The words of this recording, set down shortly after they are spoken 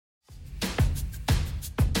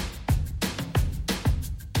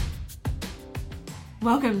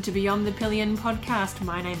Welcome to Beyond the Pillion podcast.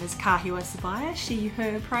 My name is Kahiwa Sabaya, she,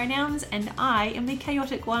 her pronouns, and I am the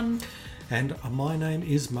chaotic one. And my name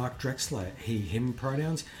is Mark Drexler, he, him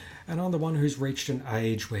pronouns, and I'm the one who's reached an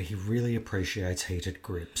age where he really appreciates heated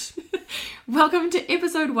grips. Welcome to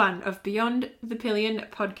episode 1 of Beyond the Pillion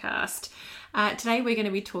podcast. Today we're going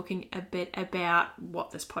to be talking a bit about what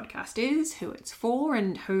this podcast is, who it's for,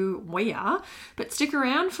 and who we are. But stick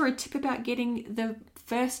around for a tip about getting the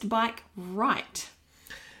first bike right.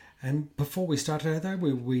 And before we start today, though,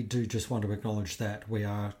 we do just want to acknowledge that we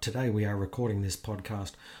are recording this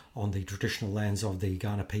podcast on the traditional lands of the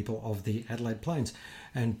Kaurna people of the Adelaide Plains,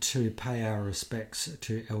 and to pay our respects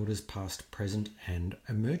to elders past, present and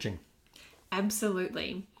emerging.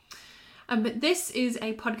 Absolutely. But this is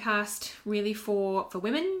a podcast really for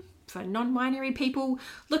women, for non-binary people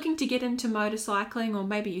looking to get into motorcycling, or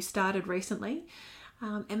maybe you started recently.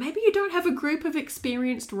 And maybe you don't have a group of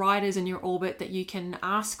experienced riders in your orbit that you can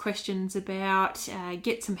ask questions about,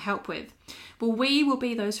 get some help with. Well, we will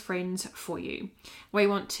be those friends for you. We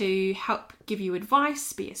want to help give you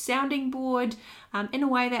advice, be a sounding board, in a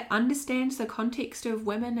way that understands the context of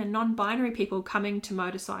women and non-binary people coming to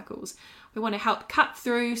motorcycles. We want to help cut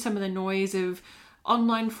through some of the noise of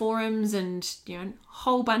online forums and a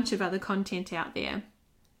whole bunch of other content out there.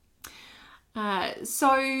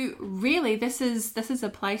 So really this is a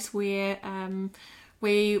place where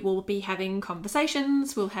we will be having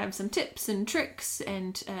conversations, we'll have some tips and tricks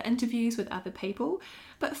and interviews with other people.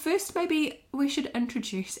 But first, maybe we should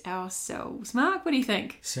introduce ourselves. Mark, what do you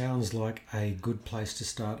think? Sounds like a good place to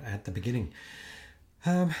start at the beginning.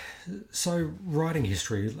 So riding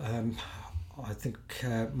history, I think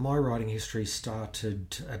my riding history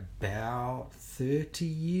started about 30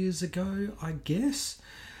 years ago, I guess,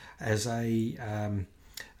 as a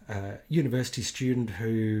university student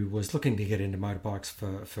who was looking to get into motorbikes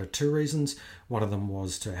for two reasons. One of them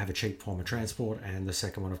was to have a cheap form of transport, and the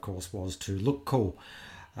second one, of course, was to look cool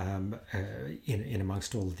in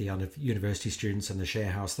amongst all of the other university students and the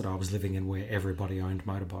share house that I was living in, where everybody owned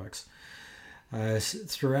motorbikes.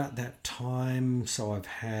 Throughout that time, so I've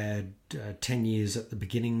had 10 years at the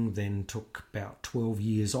beginning, then took about 12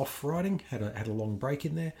 years off riding, had a long break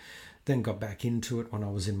in there, then got back into it when I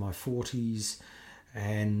was in my 40s,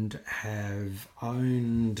 and have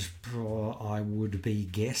owned, I would be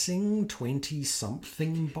guessing,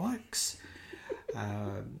 20-something bikes,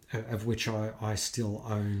 of which I still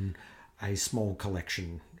own a small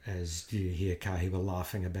collection, as you hear Kahiwa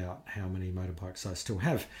laughing about how many motorbikes I still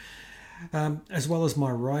have. As well as my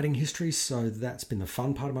riding history, so that's been the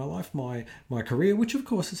fun part of my life. My career, which of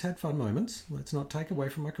course has had fun moments, let's not take away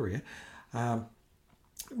from my career.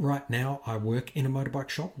 Right now I work in a motorbike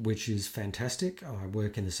shop, which is fantastic. I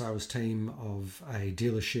work in the sales team of a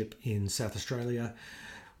dealership in South Australia,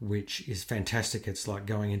 which is fantastic. It's like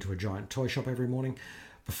going into a giant toy shop every morning.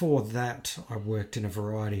 Before that, I worked in a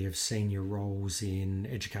variety of senior roles in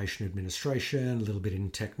education administration, a little bit in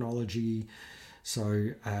technology.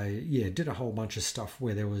 So, did a whole bunch of stuff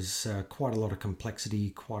where there was quite a lot of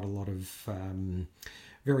complexity, quite a lot of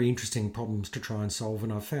very interesting problems to try and solve.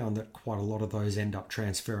 And I found that quite a lot of those end up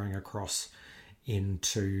transferring across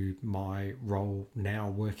into my role now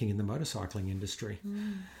working in the motorcycling industry.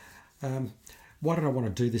 Why did I want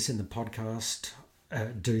to do this in the podcast,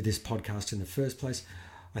 do this podcast in the first place?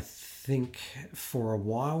 I think for a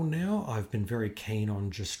while now, I've been very keen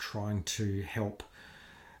on just trying to help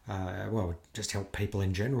just help people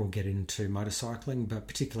in general get into motorcycling, but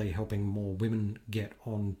particularly helping more women get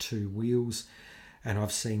onto wheels. And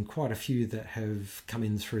I've seen quite a few that have come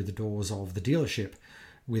in through the doors of the dealership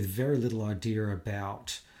with very little idea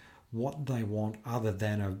about what they want, other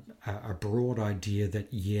than a broad idea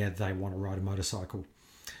that, they want to ride a motorcycle.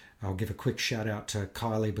 I'll give a quick shout out to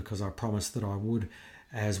Kylie, because I promised that I would,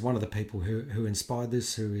 as one of the people who inspired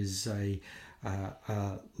this, who is a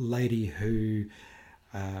lady who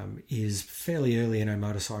is fairly early in her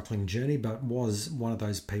motorcycling journey, but was one of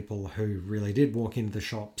those people who really did walk into the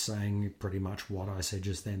shop saying pretty much what I said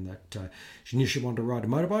just then, that she knew she wanted to ride a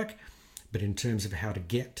motorbike, but in terms of how to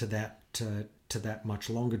get to that much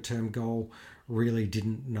longer term goal, really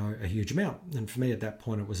didn't know a huge amount. And for me at that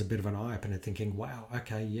point, it was a bit of an eye-opener, thinking, wow,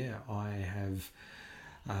 okay, I have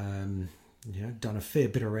done a fair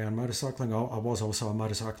bit around motorcycling. I was also a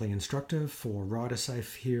motorcycling instructor for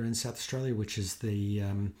RiderSafe here in South Australia, which is the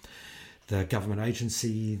government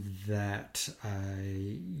agency that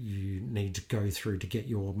you need to go through to get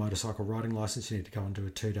your motorcycle riding license. You need to go and do a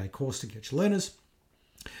 2-day course to get your learners.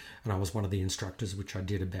 And I was one of the instructors, which I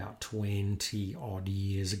did about 20 odd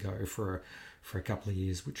years ago for for a couple of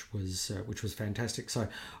years, which was fantastic. So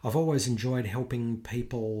I've always enjoyed helping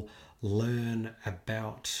people learn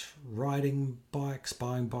about riding bikes,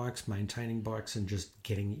 buying bikes, maintaining bikes, and just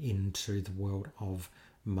getting into the world of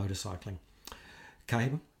motorcycling.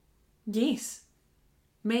 Kahima? Yes.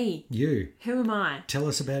 Me. You. Who am I? Tell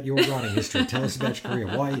us about your riding history. Tell us about your career.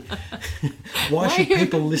 Why should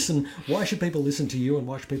people listen? Why should people listen to you, and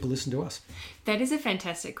why should people listen to us? That is a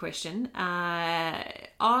fantastic question.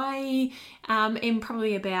 I am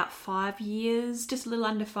probably about 5 years, just a little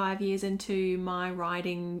under 5 years into my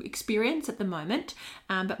riding experience at the moment.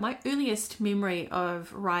 But my earliest memory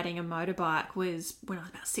of riding a motorbike was when I was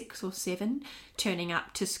about 6 or 7, turning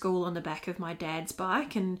up to school on the back of my dad's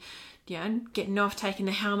bike and getting off, taking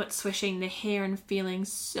the helmet, swishing the hair and feeling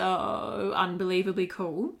so unbelievably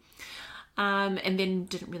cool. And then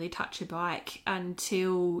didn't really touch a bike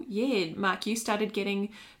until, Mark, you started getting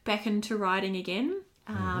back into riding again.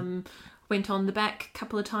 Went on the back a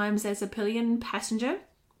couple of times as a pillion passenger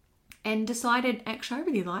and decided, actually, I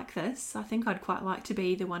really like this. I think I'd quite like to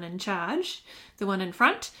be the one in charge, the one in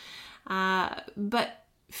front, but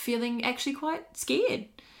feeling actually quite scared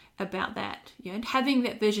about that, and having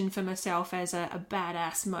that vision for myself as a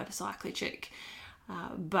badass motorcycle chick,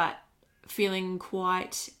 but feeling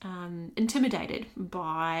quite intimidated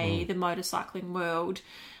by the motorcycling world.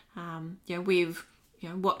 We've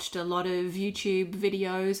watched a lot of YouTube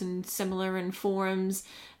videos and similar in forums,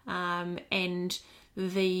 and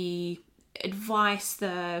the advice,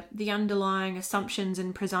 the underlying assumptions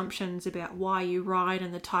and presumptions about why you ride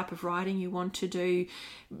and the type of riding you want to do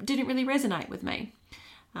didn't really resonate with me.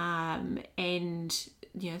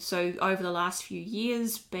 So over the last few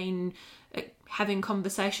years, been having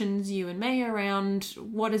conversations, you and me, around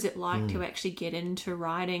what is it like to actually get into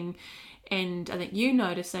riding, and I think you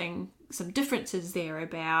noticing some differences there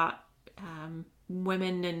about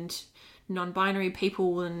women and non-binary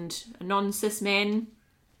people and non-cis men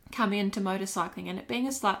coming into motorcycling and it being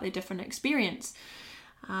a slightly different experience.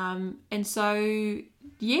 And so,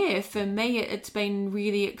 for me, it's been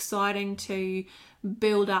really exciting to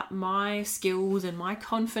build up my skills and my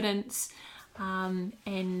confidence.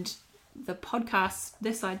 And the podcast,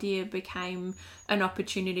 this idea became an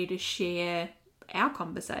opportunity to share our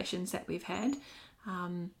conversations that we've had,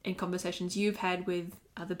 and conversations you've had with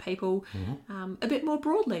other people, a bit more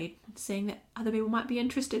broadly, seeing that other people might be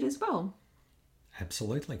interested as well.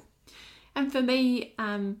 Absolutely. And for me,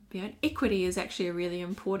 equity is actually a really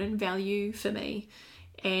important value for me.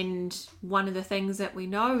 And one of the things that we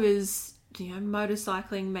know is,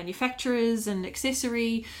 motorcycling manufacturers and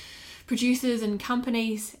accessory producers and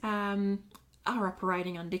companies are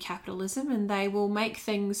operating under capitalism, and they will make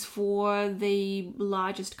things for the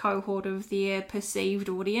largest cohort of their perceived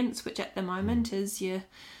audience, which at the moment is your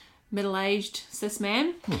middle-aged cis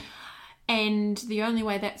man. And the only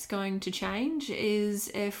way that's going to change is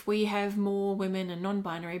if we have more women and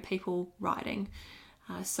non-binary people riding.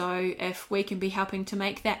 So if we can be helping to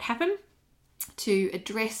make that happen, to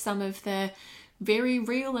address some of the very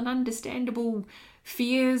real and understandable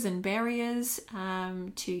fears and barriers,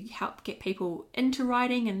 to help get people into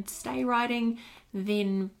riding and stay riding,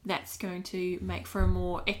 then that's going to make for a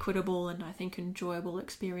more equitable and I think enjoyable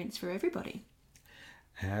experience for everybody.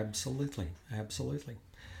 Absolutely.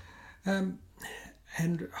 And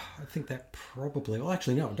I think that probably, well,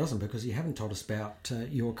 actually, no, it doesn't, because you haven't told us about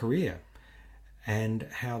your career and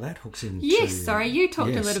how that hooks into... Yes, sorry, you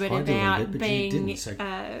talked a little bit about being so...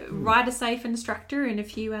 a rider-safe instructor and a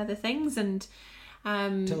few other things. And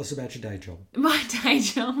tell us about your day job. My day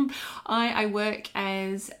job, I work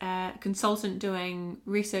as a consultant doing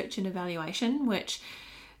research and evaluation, which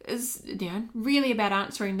is really about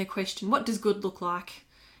answering the question, what does good look like?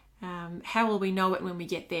 How will we know it when we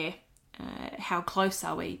get there? How close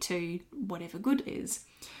are we to whatever good is?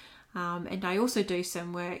 And I also do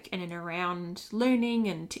some work in and around learning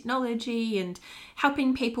and technology and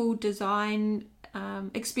helping people design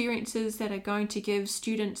experiences that are going to give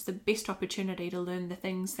students the best opportunity to learn the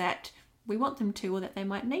things that we want them to or that they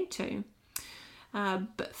might need to.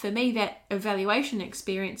 But for me, that evaluation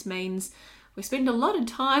experience means we spend a lot of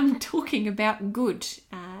time talking about good,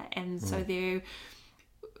 and so there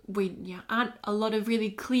aren't a lot of really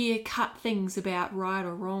clear-cut things about right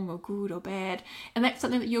or wrong or good or bad. And that's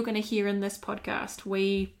something that you're going to hear in this podcast.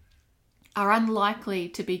 We are unlikely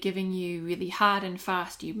to be giving you really hard and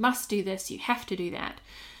fast, you must do this, you have to do that.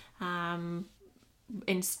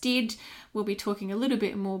 Instead, we'll be talking a little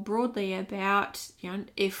bit more broadly about,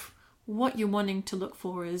 if what you're wanting to look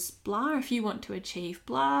for is blah, if you want to achieve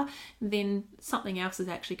blah, then something else is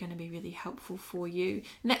actually going to be really helpful for you.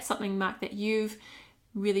 And that's something, Mark, that you've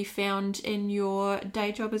really found in your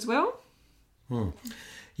day job as well?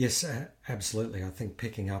 Yes, absolutely. I think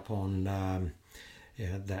picking up on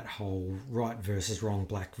that whole right versus wrong,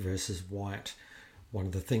 black versus white, one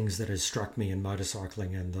of the things that has struck me in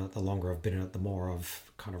motorcycling, and the longer I've been in it, the more I've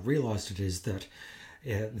kind of realised it, is that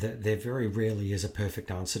there very rarely is a perfect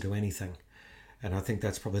answer to anything. And I think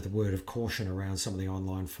that's probably the word of caution around some of the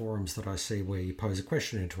online forums that I see, where you pose a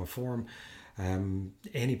question into a forum.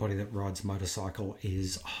 Anybody that rides a motorcycle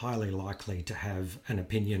is highly likely to have an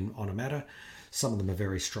opinion on a matter. Some of them are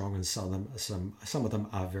very strong, and some of them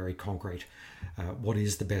are very concrete. What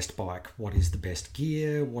is the best bike? What is the best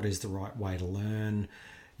gear? What is the right way to learn?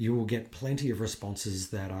 You will get plenty of responses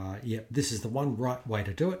that are, yep, this is the one right way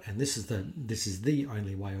to do it, and this is the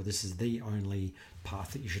only way, or this is the only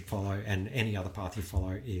path that you should follow, and any other path you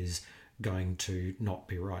follow is going to not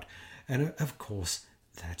be right. And of course,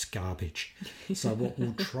 that's garbage. So what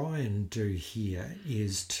we'll try and do here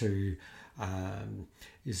is to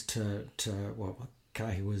what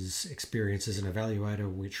Kahi was experience as an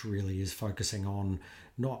evaluator, which really is focusing on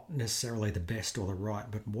not necessarily the best or the right,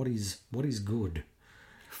 but what is good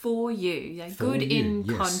for you, good in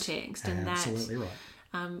context, and absolutely that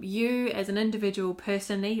right. You as an individual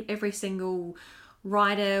person, every single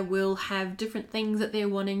rider will have different things that they're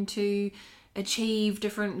wanting to achieve,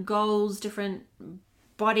 different goals, different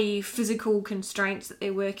body physical constraints that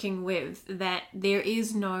they're working with, that there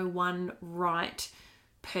is no one right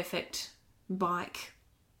perfect bike,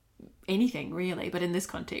 anything really, but in this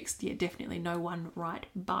context, definitely no one right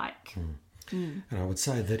bike. And I would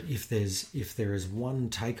say that if there is one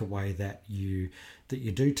takeaway that you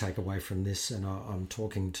do take away from this, and I'm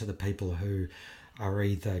talking to the people who are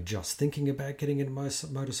either just thinking about getting into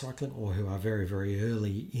motorcycling, or who are very, very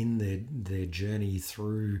early in their journey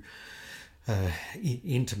through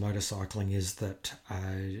into motorcycling, is that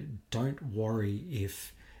don't worry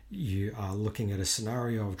if you are looking at a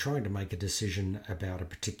scenario of trying to make a decision about a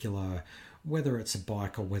particular, whether it's a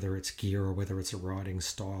bike or whether it's gear or whether it's a riding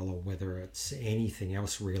style or whether it's anything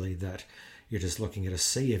else really, that you're just looking at a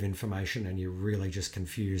sea of information and you're really just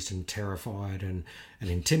confused and terrified and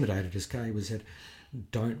intimidated, as Kay was said.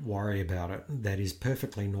 Don't worry about it. That is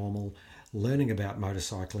perfectly normal. Learning about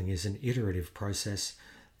motorcycling is an iterative process.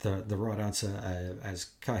 The right answer, as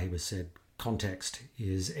Kay was said, context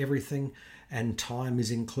is everything, and time is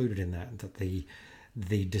included in that. That the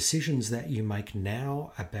decisions that you make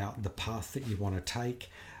now about the path that you want to take,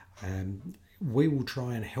 we will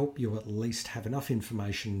try and help you at least have enough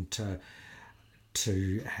information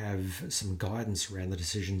to have some guidance around the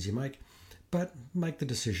decisions you make. But make the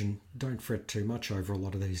decision. Don't fret too much over a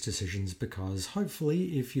lot of these decisions, because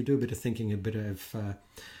hopefully if you do a bit of thinking, a bit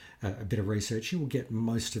of research, you will get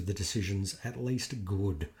most of the decisions at least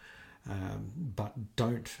good. But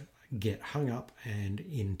don't get hung up and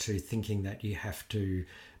into thinking that you have to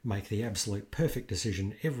make the absolute perfect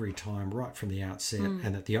decision every time right from the outset,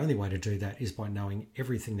 and that the only way to do that is by knowing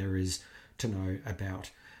everything there is to know about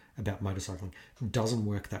motorcycling. It doesn't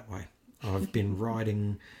work that way. I've been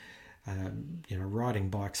riding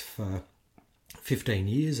bikes for 15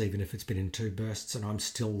 years, even if it's been in 2 bursts, and I'm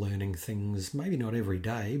still learning things, maybe not every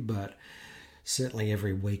day, but certainly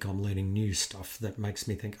every week I'm learning new stuff that makes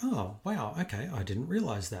me think, oh, wow, okay, I didn't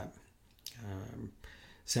realise that.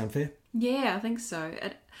 Sound fair? Yeah, I think so.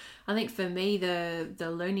 I think for me,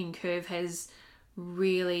 the learning curve has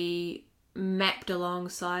really mapped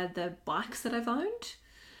alongside the bikes that I've owned.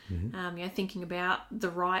 Mm-hmm. Thinking about the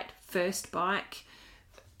right first bike,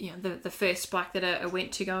 the first bike that I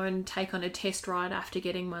went to go and take on a test ride after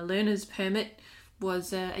getting my learner's permit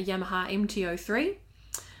was a Yamaha MT-03.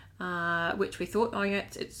 Which we thought,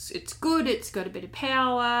 it's good, it's got a bit of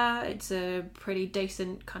power, it's a pretty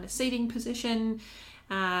decent kind of seating position.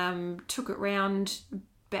 Took it round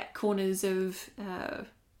back corners of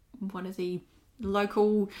one of the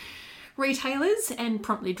local retailers and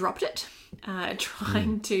promptly dropped it,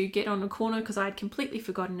 trying to get on a corner because I had completely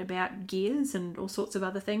forgotten about gears and all sorts of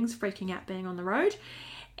other things, freaking out being on the road.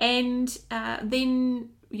 And then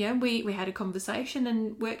we had a conversation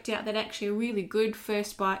and worked out that actually a really good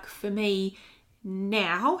first bike for me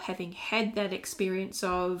now, having had that experience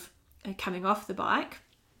of coming off the bike,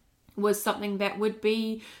 was something that would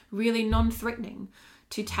be really non-threatening,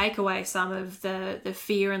 to take away some of the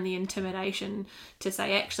fear and the intimidation, to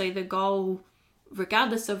say actually the goal,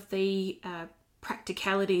 regardless of the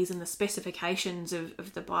practicalities and the specifications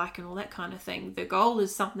of the bike and all that kind of thing, the goal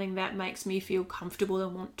is something that makes me feel comfortable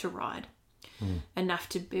and want to ride. Enough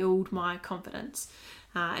to build my confidence.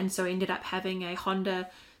 And so I ended up having a Honda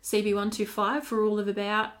CB125 for all of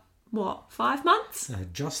about, 5 months?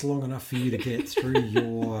 Just long enough for you to get through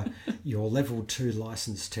your level 2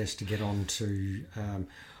 license test to get on to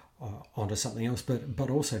onto something else, but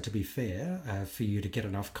also, to be fair, for you to get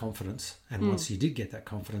enough confidence, and once you did get that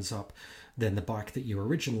confidence up, then the bike that you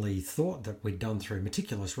originally thought that we'd done through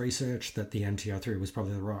meticulous research that the MTR3 was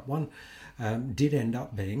probably the right one, did end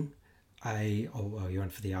up being you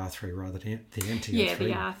went for the R3 rather than the MTR3. Yeah,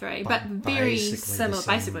 the R3, but very similar,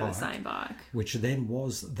 basically the same bike. Which then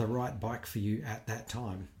was the right bike for you at that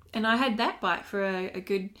time. And I had that bike for a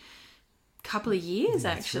good couple of years,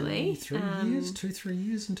 actually. 3 years, 2-3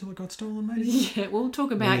 years until it got stolen, maybe? Yeah, we'll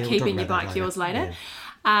talk about keeping your bike yours later.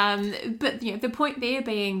 Yeah. But the point there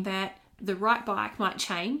being that the right bike might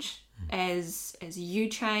change as you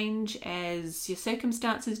change, as your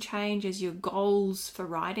circumstances change, as your goals for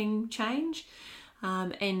riding change.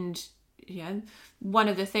 And, one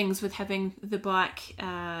of the things with having the bike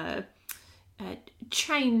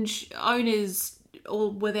change owners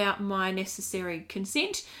all without my necessary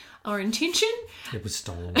consent or intention. It was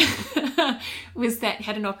stolen. Was that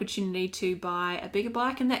had an opportunity to buy a bigger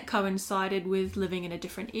bike, and that coincided with living in a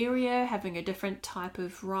different area, having a different type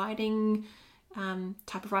of riding,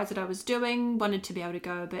 rides that I was doing, wanted to be able to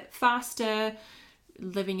go a bit faster,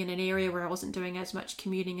 living in an area where I wasn't doing as much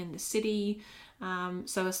commuting in the city.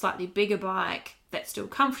 So a slightly bigger bike that's still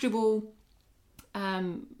comfortable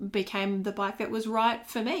became the bike that was right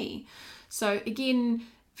for me. So again,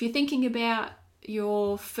 if you're thinking about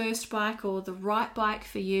your first bike or the right bike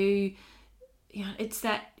for you, it's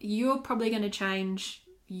that you're probably going to change.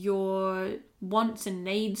 Your wants and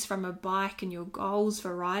needs from a bike and your goals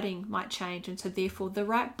for riding might change, and so therefore the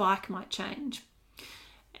right bike might change.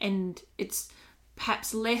 And it's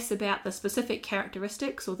perhaps less about the specific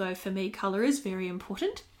characteristics, although for me colour is very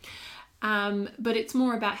important, but it's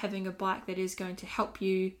more about having a bike that is going to help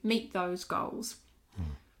you meet those goals.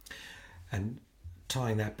 And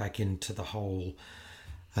tying that back into the whole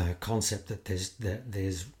concept that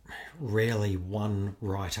there's rarely one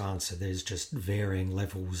right answer. There's just varying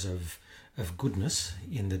levels of goodness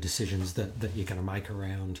in the decisions that you're going to make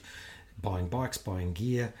around buying bikes, buying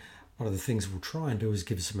gear. One of the things we'll try and do is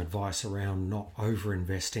give some advice around not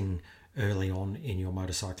over-investing early on in your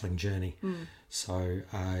motorcycling journey. So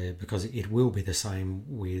because it will be the same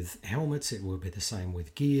with helmets, it will be the same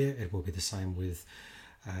with gear, it will be the same with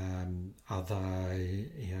other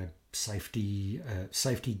safety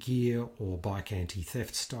gear or bike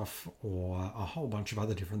anti-theft stuff or a whole bunch of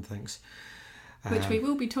other different things, which we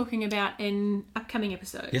will be talking about in upcoming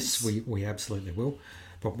episodes. Yes, we absolutely will.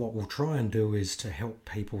 But what we'll try and do is to help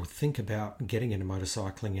people think about getting into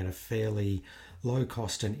motorcycling in a fairly low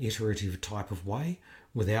cost and iterative type of way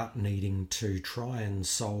without needing to try and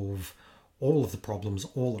solve all of the problems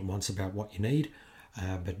all at once about what you need.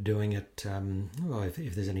 But doing it,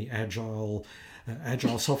 if there's any agile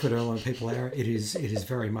software development people out, it is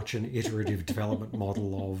very much an iterative development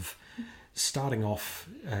model of starting off,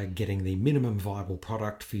 getting the minimum viable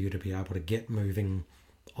product for you to be able to get moving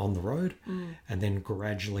on the road, and then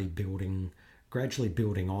gradually building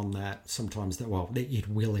on that. Sometimes it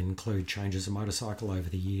will include changes of motorcycle over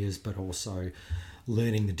the years, but also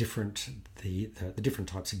learning the different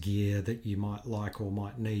types of gear that you might like or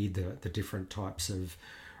might need, the different types of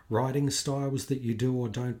riding styles that you do or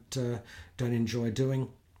don't enjoy doing.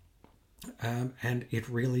 And it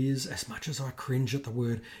really is, as much as I cringe at the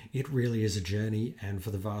word, it really is a journey. And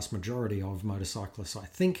for the vast majority of motorcyclists, I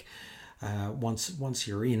think once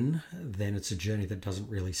you're in, then it's a journey that doesn't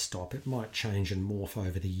really stop. It might change and morph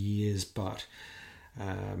over the years, but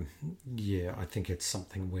I think it's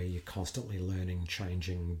something where you're constantly learning,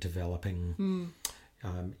 changing, developing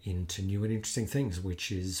into new and interesting things,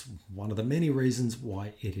 which is one of the many reasons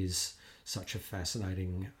why it is such a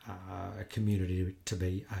fascinating community to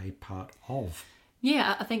be a part of.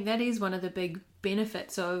 Yeah, I think that is one of the big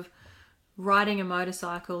benefits of riding a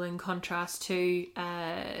motorcycle in contrast to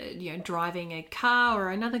driving a car or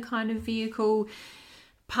another kind of vehicle.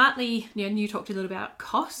 Partly, you talked a little about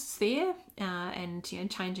costs there, and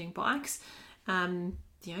changing bikes.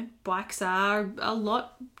 Bikes are a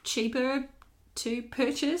lot cheaper to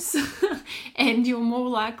purchase, and you're more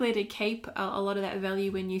likely to keep a lot of that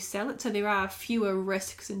value when you sell it. So there are fewer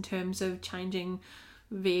risks in terms of changing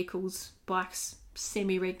vehicles, bikes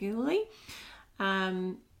semi-regularly.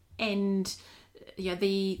 And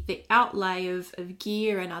the outlay of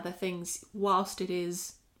gear and other things, whilst it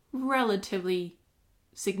is relatively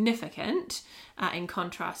significant in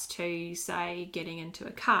contrast to, say, getting into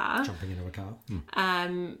a car, jumping into a car,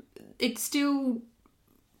 it's still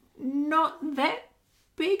not that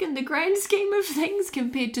big in the grand scheme of things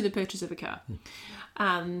compared to the purchase of a car.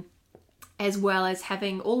 As well as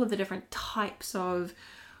having all of the different types of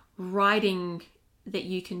riding that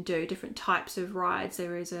you can do, different types of rides.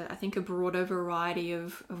 There is, I think, a broader variety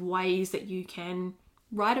of ways that you can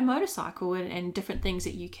ride a motorcycle and different things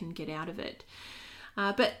that you can get out of it.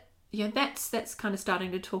 But that's kind of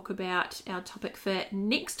starting to talk about our topic for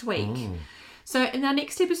next week. So in our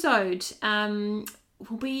next episode,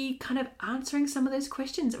 we'll be kind of answering some of those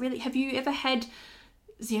questions. Really, have you ever had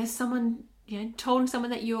someone told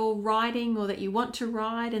someone that you're riding or that you want to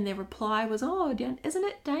ride, and their reply was, "Oh, isn't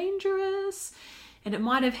it dangerous?" And it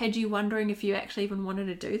might have had you wondering if you actually even wanted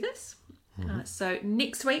to do this. So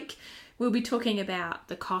next week, we'll be talking about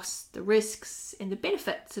the costs, the risks, and the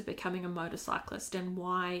benefits of becoming a motorcyclist, and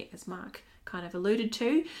why, as Mark kind of alluded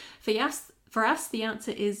to, for us, the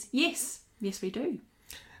answer is yes. Yes, we do.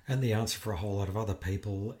 And the answer for a whole lot of other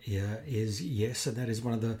people is yes, and that is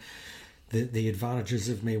one of the advantages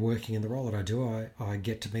of me working in the role that I do. I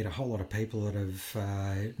get to meet a whole lot of people that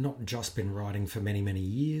have not just been riding for many, many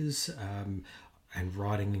years, and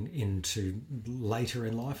riding into later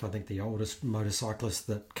in life. I think the oldest motorcyclist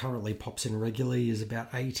that currently pops in regularly is about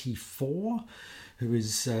 84,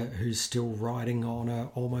 who's still riding on a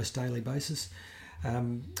almost daily basis.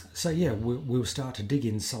 We'll start to dig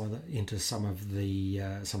into some of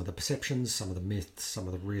the perceptions, some of the myths, some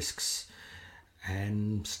of the risks,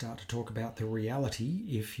 and start to talk about the reality.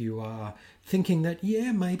 If you are thinking that,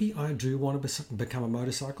 maybe I do want to become a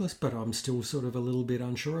motorcyclist, but I'm still sort of a little bit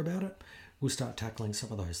unsure about it, we'll start tackling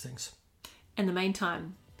some of those things. In the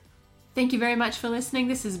meantime, thank you very much for listening.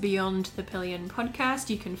 This is Beyond the Pillion podcast.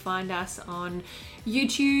 You can find us on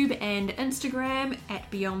YouTube and Instagram at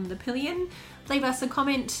Beyond the Pillion. Leave us a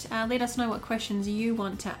comment. Let us know what questions you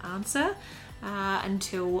want to answer.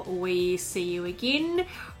 Until we see you again,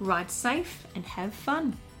 ride safe and have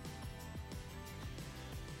fun.